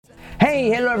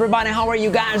Hey, hello everybody, how are you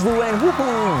guys doing?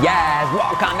 Woohoo! Yes,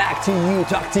 welcome back to You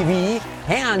Talk TV.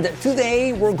 And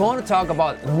today we're going to talk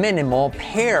about minimal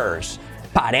pairs.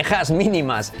 Parejas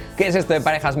mínimas. ¿Qué es esto de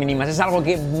parejas mínimas? Es algo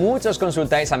que muchos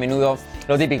consultáis a menudo.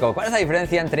 Lo típico, ¿cuál es la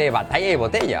diferencia entre batalla y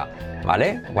botella?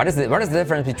 ¿Vale? What is the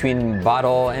difference between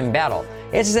bottle and battle?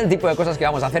 Ese es el tipo de cosas que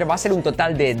vamos a hacer. Va a ser un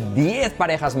total de 10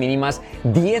 parejas mínimas,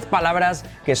 10 palabras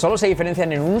que solo se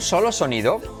diferencian en un solo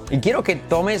sonido. Y quiero que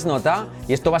tomes nota,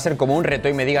 y esto va a ser como un reto,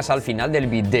 y me digas al final del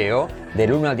video,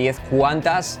 del 1 al 10,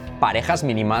 cuántas parejas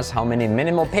mínimas, how many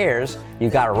minimal pairs you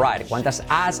got right, cuántas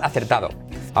has acertado.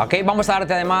 Ok, vamos a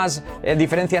darte además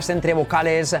diferencias entre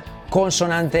vocales,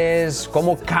 consonantes,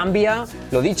 cómo cambia,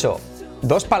 lo dicho,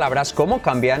 dos palabras, cómo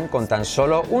cambian con tan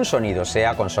solo un sonido,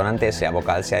 sea consonante, sea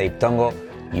vocal, sea diptongo,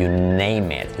 you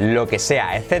name it, lo que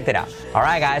sea, etc.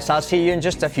 Alright guys, I'll see you in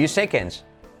just a few seconds.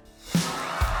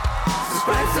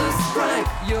 Subscribe,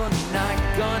 you're not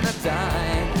gonna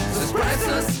die.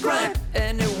 Subscribe,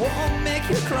 and it won't make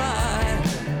you cry.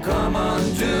 Come on,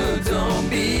 dude, don't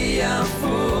be a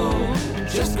fool.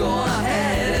 Just go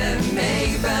ahead and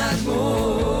make that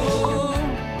move.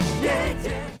 Yeah,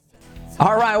 yeah.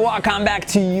 Alright, welcome back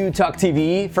to You Talk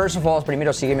TV. First of all,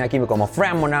 primero sígueme aquí como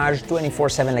Fran Monage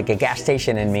 24/7 like a gas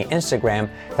station en mi Instagram,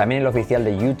 también el oficial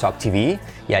de You Talk TV,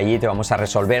 y allí te vamos a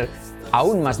resolver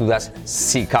aún más dudas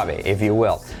si cabe, if you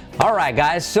will. Alright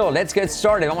guys, so let's get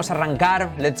started. Vamos a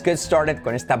arrancar, let's get started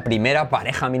con esta primera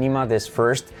pareja mínima, this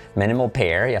first minimal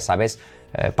pair, ya sabes,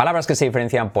 palabras que se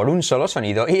diferencian por un solo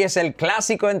sonido, y es el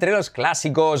clásico entre los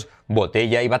clásicos,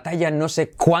 botella y batalla. No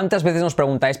sé cuántas veces nos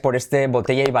preguntáis por este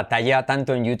botella y batalla,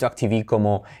 tanto en YouTube TV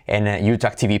como en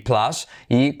YouTube TV Plus.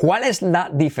 ¿Y cuál es la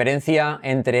diferencia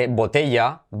entre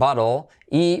botella, bottle,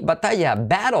 y batalla,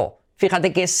 battle?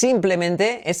 Fíjate que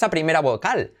simplemente esa primera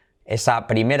vocal, esa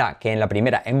primera, que en la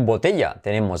primera, en botella,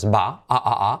 tenemos ba,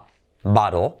 a,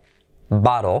 bottle,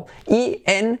 bottle, y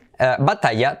en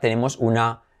batalla tenemos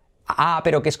una A,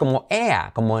 pero que es como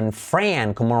ea, como en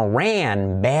Fran, como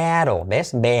ran, battle,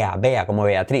 ¿ves? Bea, como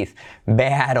Beatriz,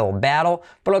 battle,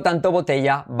 por lo tanto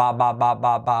botella, ba,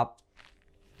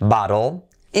 battle,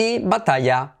 y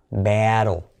batalla,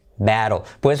 battle.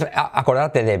 Puedes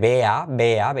acordarte de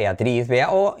Beatriz,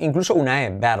 o incluso una E,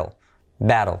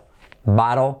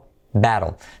 battle,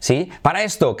 ¿sí? Para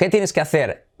esto, ¿qué tienes que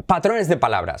hacer? Patrones de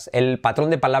palabras. El patrón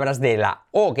de palabras de la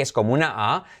O, que es como una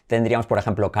A, tendríamos, por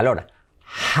ejemplo, calor.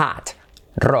 Hot,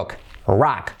 rock,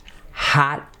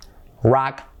 hot,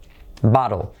 rock,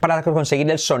 bottle. Para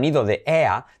conseguir el sonido de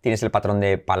EA, tienes el patrón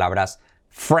de palabras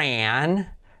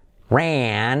Fran,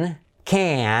 ran,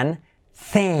 can,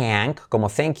 thank, como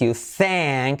thank you,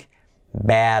 thank,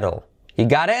 battle. You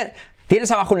got it?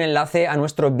 Tienes abajo un enlace a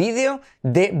nuestro vídeo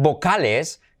de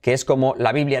vocales, que es como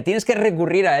la Biblia. Tienes que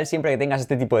recurrir a él siempre que tengas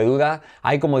este tipo de duda.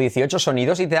 Hay como 18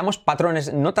 sonidos y te damos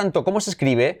patrones, no tanto cómo se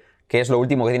escribe, que es lo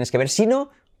último que tienes que ver,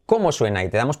 sino cómo suena, y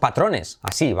te damos patrones,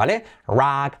 así, ¿vale?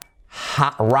 Rock,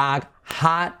 hot,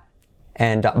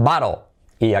 and bottle.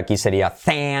 Y aquí sería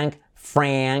thank,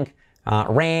 frank,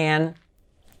 ran,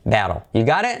 battle. You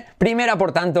got it? Primera,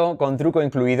 por tanto, con truco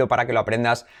incluido para que lo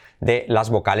aprendas, de las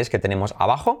vocales que tenemos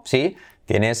abajo, ¿sí?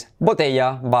 Tienes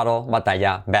botella, bottle,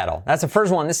 batalla, battle. That's the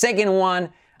first one. The second one,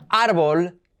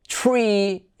 árbol,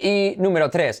 tree, y número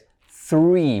 3,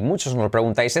 three. Muchos nos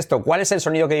preguntáis esto. ¿Cuál es el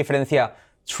sonido que diferencia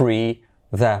tree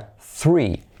de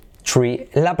three? Tree,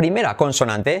 la primera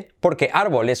consonante, porque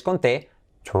árbol es con T,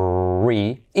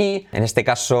 tree, y en este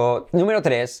caso, número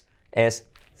 3 es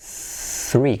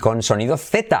three, con sonido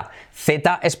Z.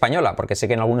 Z española, porque sé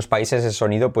que en algunos países el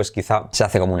sonido pues quizá se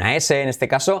hace como una S, en este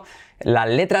caso, la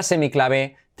letra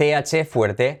semiclave TH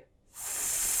fuerte,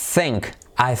 think,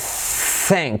 I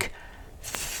think,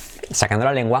 sacando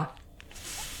la lengua,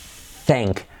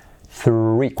 thank,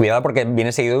 three. Cuidado porque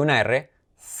viene seguido de una R.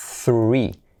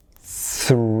 Three,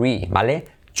 ¿vale?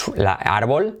 La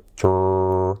árbol,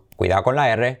 cuidado con la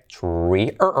R.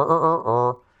 Tree,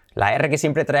 la R que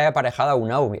siempre trae aparejada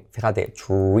una U. Fíjate,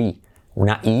 tree.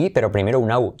 Una I, pero primero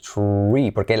una U.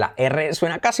 Tree, porque la R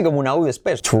suena casi como una U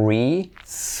después. Tree,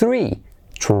 three.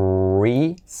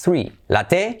 La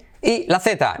T y la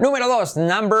Z. Número 2,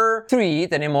 number 3,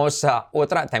 tenemos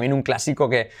otra, también un clásico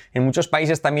que en muchos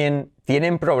países también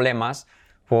tienen problemas,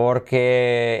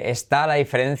 porque está la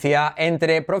diferencia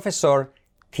entre profesor,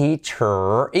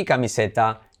 teacher, y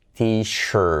camiseta,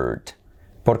 t-shirt.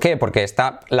 ¿Por qué? Porque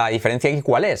está la diferencia aquí,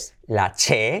 ¿cuál es? La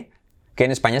che, que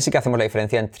en España sí que hacemos la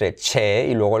diferencia entre che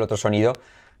y luego el otro sonido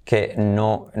que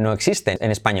no existe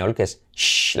en español, que es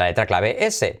sh, la letra clave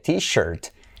S, t-shirt.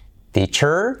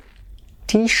 Teacher,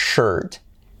 t-shirt.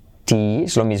 T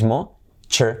es lo mismo,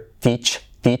 teach,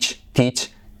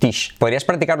 Teach. Podrías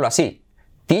practicarlo así.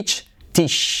 Teach,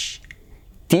 teach.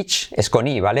 Teach es con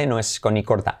I, ¿vale? No es con I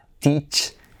corta.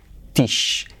 Teach,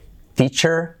 teach.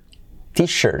 Teacher,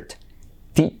 t-shirt.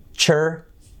 Teacher,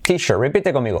 t-shirt.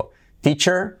 Repite conmigo.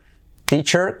 Teacher,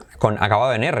 teacher, con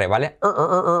acabado en R, ¿vale?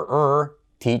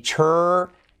 Teacher,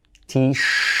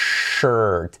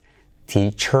 t-shirt.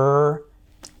 Teacher,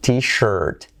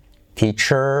 t-shirt.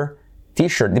 Teacher,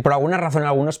 t-shirt. Y por alguna razón en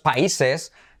algunos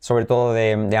países, sobre todo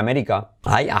de América,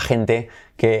 hay a gente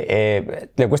que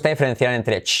le cuesta diferenciar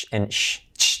entre ch en sh.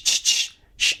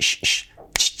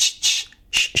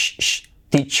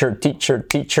 Teacher, teacher,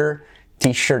 teacher,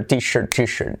 t-shirt, t-shirt,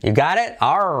 t-shirt. You got it?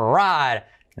 All right.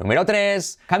 Número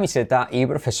 3, camiseta y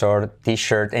profesor,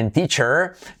 t-shirt en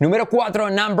teacher. Número 4,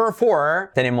 number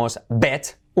 4, tenemos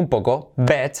bet, un poco,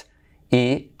 bet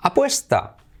y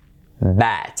apuesta.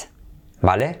 Bet,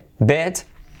 ¿vale? Bet,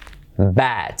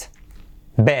 bad.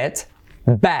 Bet,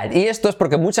 bad. Y esto es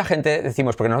porque mucha gente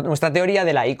decimos, porque nuestra teoría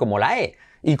de la I como la E.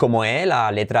 Y como E,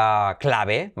 la letra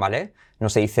clave, ¿vale? No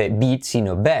se dice beat,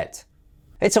 sino bet.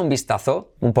 Echa un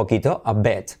vistazo, un poquito, a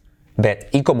bet. Bet.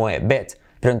 Y como E, bet.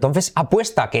 Pero entonces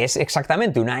apuesta, que es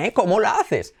exactamente una E, ¿cómo la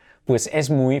haces? Pues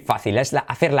es muy fácil, es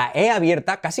hacer la E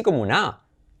abierta casi como una A.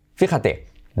 Fíjate,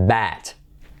 bat,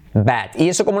 bat. ¿Y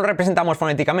eso cómo lo representamos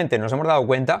fonéticamente? Nos hemos dado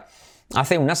cuenta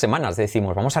hace unas semanas,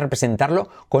 decimos, vamos a representarlo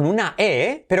con una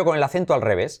E, pero con el acento al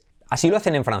revés. Así lo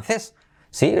hacen en francés.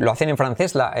 Sí, lo hacen en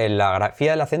francés, la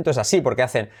grafía del acento es así, porque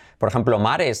hacen, por ejemplo,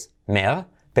 mar es mer,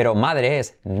 pero madre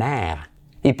es mère.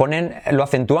 Y lo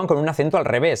acentúan con un acento al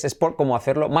revés, es por como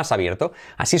hacerlo más abierto.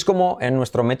 Así es como en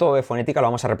nuestro método de fonética lo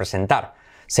vamos a representar.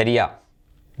 Sería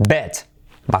bet,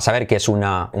 vas a ver que es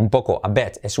un poco, a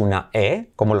bet es una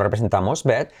E, como lo representamos,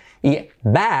 bet, y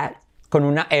bat con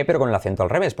una E pero con el acento al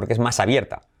revés, porque es más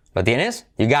abierta. ¿Lo tienes?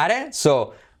 You got it?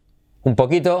 So, un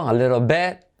poquito, a little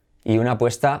bit, y una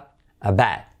apuesta, a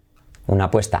bet. Una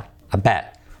apuesta, a bet.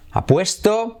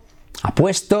 Apuesto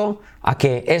a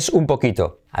que es un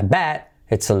poquito. I bet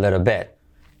it's a little bit.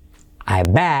 I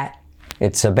bet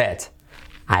it's a bit.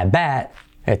 I bet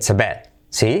it's a bit.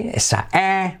 ¿Sí? Esa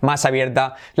E más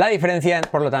abierta. La diferencia,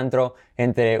 por lo tanto,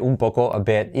 entre un poco, a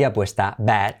bit, y apuesta,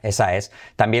 bet, esa es.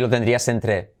 También lo tendrías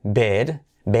entre bid,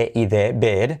 B-I-D,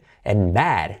 bid, and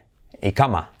bad, y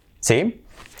coma. ¿Sí?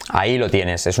 Ahí lo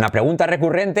tienes. Es una pregunta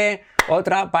recurrente.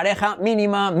 Otra pareja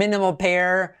mínima, minimal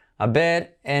pair, a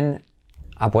bit, and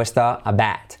apuesta, a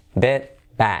bat. Bit,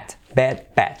 bat,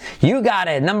 bit, bat. You got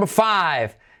it. Number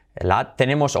 5.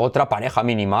 Tenemos otra pareja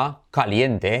mínima,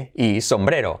 caliente y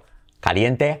sombrero.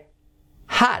 Caliente,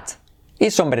 hot.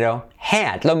 Y sombrero,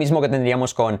 hat. Lo mismo que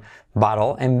tendríamos con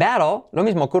bottle and battle. Lo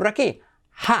mismo ocurre aquí.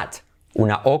 Hot.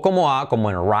 Una O como A, como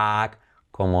en rock,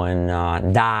 como en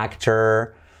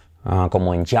doctor,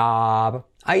 como en job.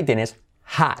 Ahí tienes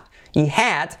hot. Y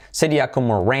hat sería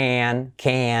como ran,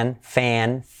 can,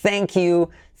 fan, thank you,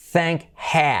 thank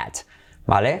hat.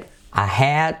 ¿Vale? A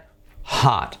hat,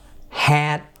 hot.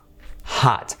 Hat,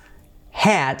 hot.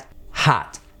 Hat,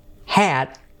 hot.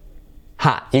 Hat,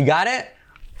 hot. You got it?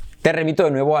 Te remito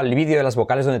de nuevo al vídeo de las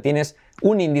vocales donde tienes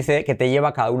un índice que te lleva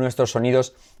a cada uno de estos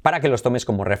sonidos para que los tomes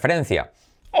como referencia.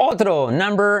 Otro,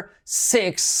 number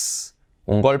 6.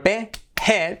 Un golpe,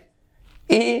 head,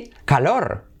 y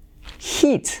calor,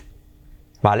 heat.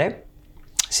 ¿Vale?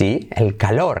 Sí, el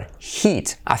calor,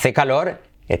 heat. Hace calor,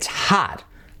 it's hot.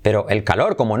 Pero el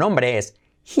calor como nombre es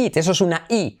heat. Eso es una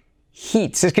I.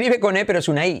 Heat. Se escribe con E, pero es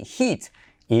una I. Heat.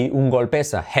 Y un golpe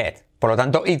es a head. Por lo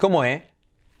tanto, I como E,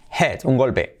 head. Un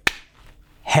golpe.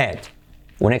 Head.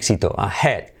 Un éxito. A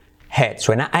head. Head.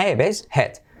 Suena a E, ¿ves?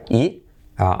 Head. Y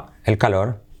el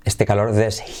calor, este calor,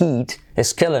 this heat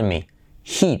is killing me.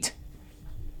 Heat.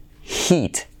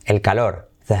 Heat. El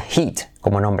calor. The heat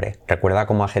como nombre. Recuerda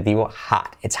como adjetivo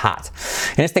hot. It's hot.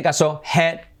 En este caso,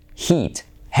 head, heat.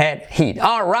 Head, heat.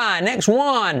 All right, next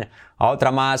one.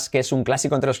 Otra más que es un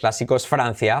clásico entre los clásicos.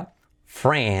 Francia,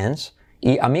 France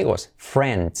y amigos,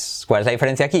 friends. ¿Cuál es la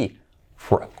diferencia aquí?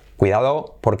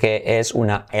 Cuidado porque es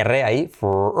una R ahí.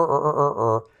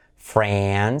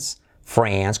 France,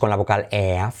 France con la vocal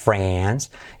E,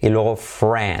 France. Y luego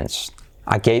France.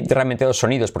 Aquí hay realmente dos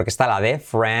sonidos porque está la D,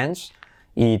 France,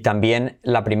 y también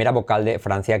la primera vocal de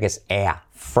Francia que es EA,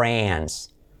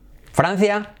 France.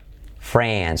 Francia,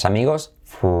 France. Amigos,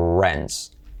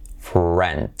 friends.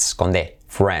 Friends, con D,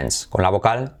 friends. Con la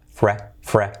vocal,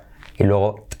 fre. Y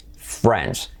luego,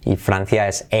 friends. Y Francia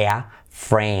es EA,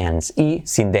 France. Y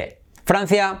sin D.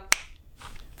 Francia,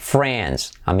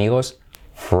 friends. Amigos,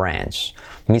 friends.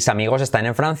 Mis amigos están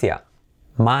en Francia.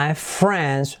 My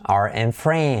friends are in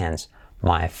France.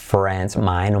 My friends,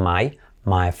 mine o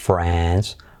my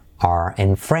friends are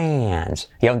in France.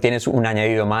 Y aún tienes un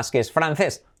añadido más que es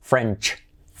francés. French.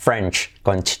 French.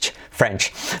 Con ch.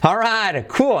 French. Alright,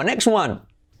 cool. Next one.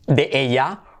 De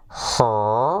ella.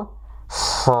 Her.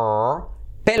 Her.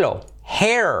 Pelo.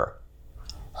 Hair.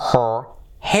 Her.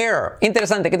 Hair.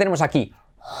 Interesante. ¿Qué tenemos aquí?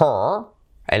 Her.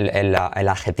 El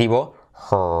adjetivo.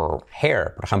 Her.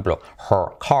 Hair. Por ejemplo.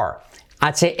 Her car.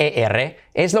 H-E-R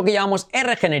es lo que llamamos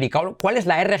R genérica. ¿Cuál es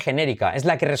la R genérica? Es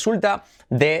la que resulta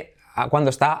de cuando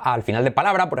está al final de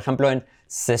palabra, por ejemplo en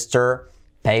sister,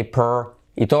 paper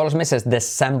y todos los meses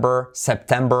December,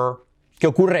 September. ¿Qué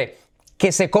ocurre?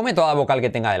 Que se come toda vocal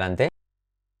que tenga delante.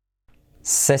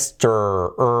 Sister,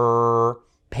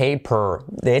 paper.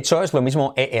 De hecho es lo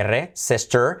mismo ER,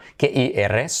 sister, que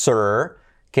IR, sir,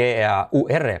 que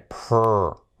UR,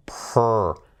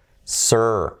 per.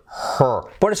 Sir, her.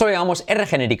 Por eso le llamamos R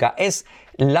genérica. Es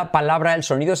la palabra, el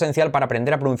sonido esencial para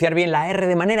aprender a pronunciar bien la R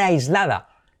de manera aislada.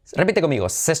 Repite conmigo.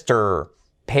 Sister,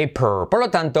 paper. Por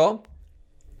lo tanto,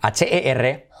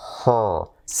 H-E-R, her.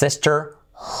 Sister,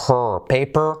 her.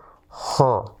 Paper,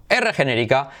 her. R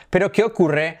genérica. Pero ¿qué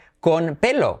ocurre con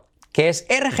pelo? Que es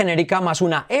R genérica más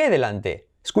una E delante.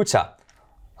 Escucha.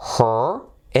 Her.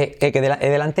 E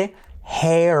delante.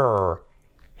 Hair.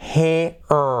 Hair.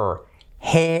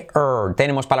 Hair.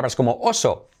 Tenemos palabras como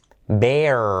oso,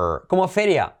 bear, como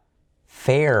feria,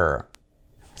 fair.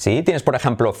 ¿Sí? Tienes, por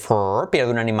ejemplo, fur, piel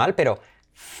de un animal, pero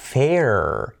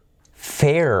fair,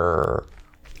 fair.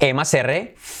 E más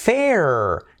R,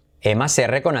 fair. E más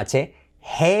R con H,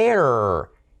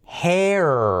 hair,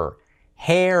 hair,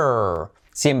 hair.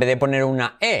 Si en vez de poner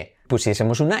una E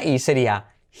pusiésemos una I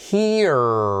sería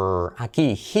here.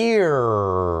 Aquí,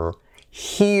 here,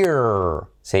 here.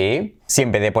 ¿Sí? Si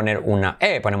en vez de poner una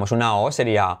E ponemos una O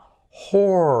sería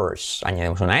horse.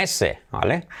 Añadimos una S,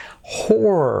 ¿vale?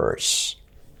 Horse.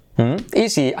 Y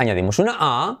si añadimos una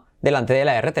A, delante de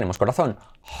la R tenemos corazón.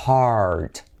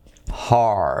 Heart.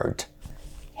 Heart.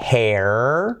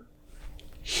 Hair.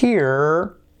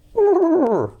 Here.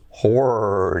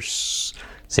 Horse.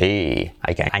 Sí,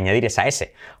 hay que añadir esa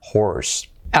S. Horse.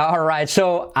 Alright,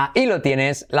 so ahí lo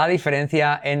tienes, la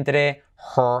diferencia entre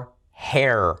her,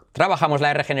 hair. Trabajamos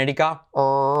la R genérica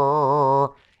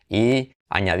y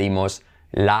añadimos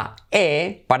la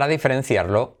E para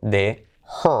diferenciarlo de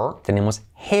her. Tenemos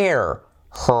hair,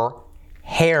 her,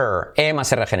 hair, E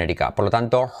más R genérica. Por lo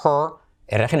tanto, her,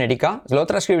 R genérica, lo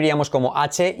transcribiríamos como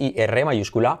H y R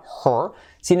mayúscula, her.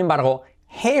 Sin embargo,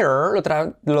 hair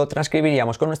lo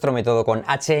transcribiríamos con nuestro método con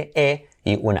H, E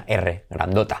y una R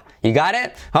grandota. You got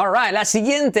it? Alright, la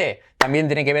siguiente también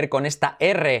tiene que ver con esta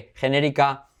R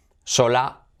genérica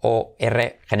sola o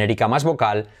R genérica más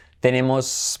vocal.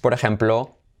 Tenemos, por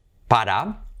ejemplo,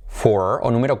 para, for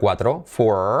o número 4,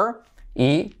 for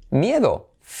y miedo,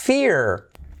 fear,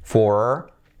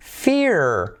 for,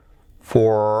 fear,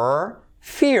 for,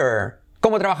 fear.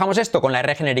 ¿Cómo trabajamos esto? Con la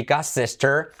R genérica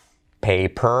sister,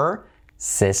 paper,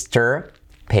 sister,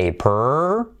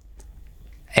 paper.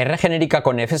 R genérica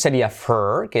con F sería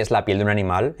fur, que es la piel de un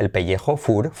animal, el pellejo,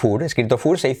 fur, fur, escrito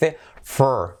fur se dice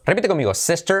fur. Repite conmigo,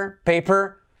 sister,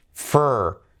 paper,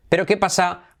 fur. Pero ¿qué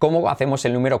pasa? ¿Cómo hacemos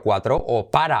el número 4 o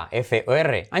para, F o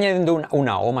R? Añadiendo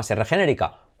una O más R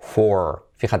genérica, for.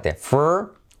 Fíjate,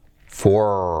 fur,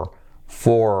 for,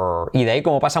 for. Y de ahí,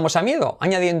 ¿cómo pasamos a miedo?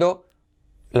 Añadiendo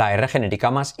la R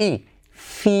genérica más I,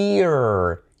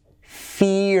 fear,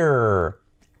 fear,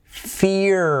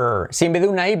 fear. Si en vez de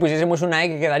una I pusiésemos una E,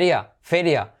 ¿qué quedaría?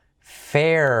 Feria.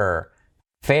 Fair.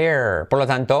 Fair. Por lo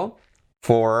tanto,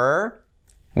 for,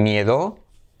 miedo,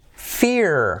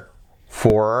 fear.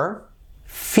 For,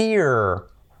 fear.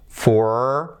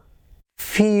 For,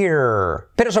 fear.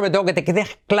 Pero sobre todo que te quede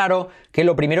claro que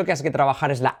lo primero que has que trabajar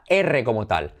es la R como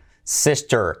tal.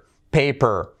 Sister,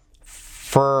 paper,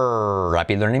 fur, la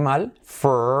piel de un animal,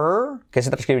 fur, que se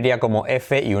transcribiría como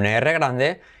F y una R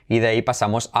grande, y de ahí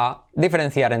pasamos a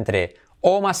diferenciar entre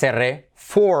O más R,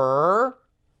 for,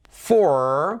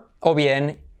 o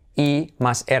bien I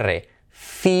más R,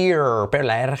 fear, pero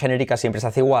la R genérica siempre se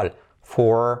hace igual,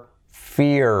 for,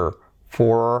 fear,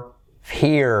 for,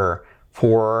 fear,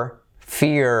 for,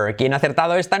 fear. ¿Quién ha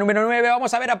acertado esta número 9?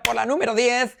 Vamos a ver por la número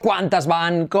 10. ¿Cuántas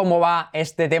van? ¿Cómo va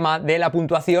este tema de la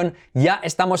puntuación? Ya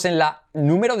estamos en la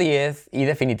número 10 y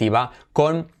definitiva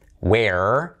con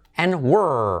where and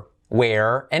were.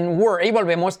 Where and were. Y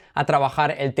volvemos a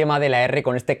trabajar el tema de la R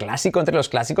con este clásico entre los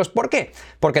clásicos. ¿Por qué?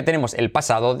 Porque tenemos el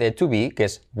pasado de to be, que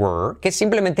es were, que es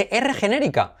simplemente R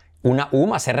genérica. Una U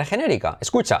más R genérica.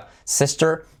 Escucha.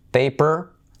 Sister,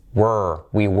 paper, were.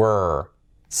 We were.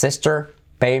 Sister,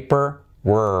 paper,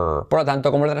 were. Por lo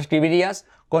tanto, ¿cómo lo transcribirías?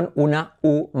 con una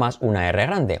U más una R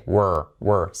grande. Were,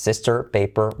 sister,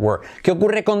 paper, were. ¿Qué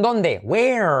ocurre con dónde?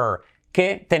 Where,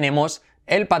 que tenemos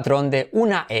el patrón de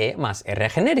una E más R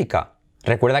genérica.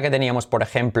 Recuerda que teníamos, por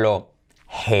ejemplo,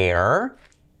 hair,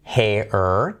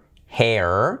 hair.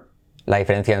 La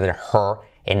diferencia entre her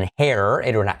en hair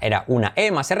era una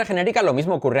E más R genérica. Lo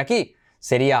mismo ocurre aquí.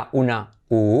 Sería una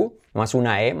U más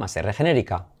una E más R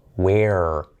genérica.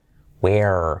 Where.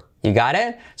 You got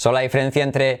it? So la diferencia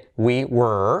entre we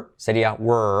were sería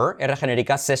were, R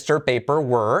genérica, sister, paper,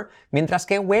 were, mientras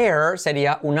que where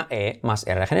sería una E más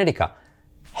R genérica.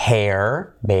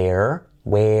 Hair, bear,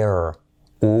 where.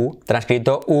 U,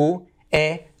 transcrito U,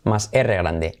 E más R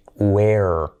grande.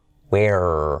 Where.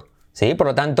 ¿Sí? Por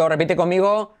lo tanto, repite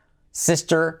conmigo.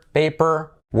 Sister,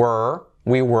 paper, were,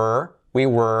 we were.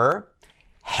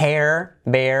 Hair,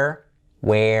 bear,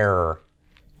 where.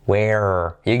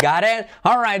 You got it?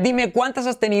 Alright, dime cuántas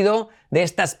has tenido de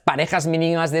estas parejas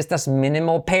mínimas, de estas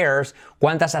minimal pairs,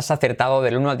 cuántas has acertado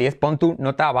del 1 al 10. Pon tu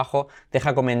nota abajo,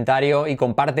 deja comentario y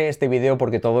comparte este video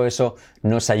porque todo eso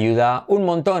nos ayuda un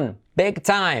montón. Big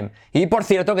time. Y por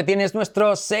cierto que tienes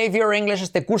nuestro Save Your English,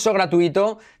 este curso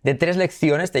gratuito de 3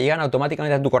 lecciones, te llegan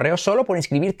automáticamente a tu correo solo por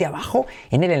inscribirte abajo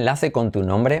en el enlace con tu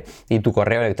nombre y tu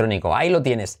correo electrónico. Ahí lo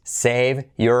tienes. Save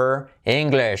Your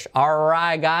English.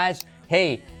 Alright guys.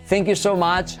 Hey, thank you so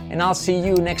much, and I'll see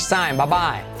you next time.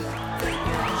 Bye-bye. It's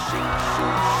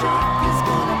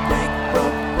gonna break,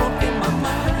 broke in my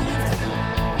mind.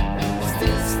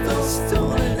 Still,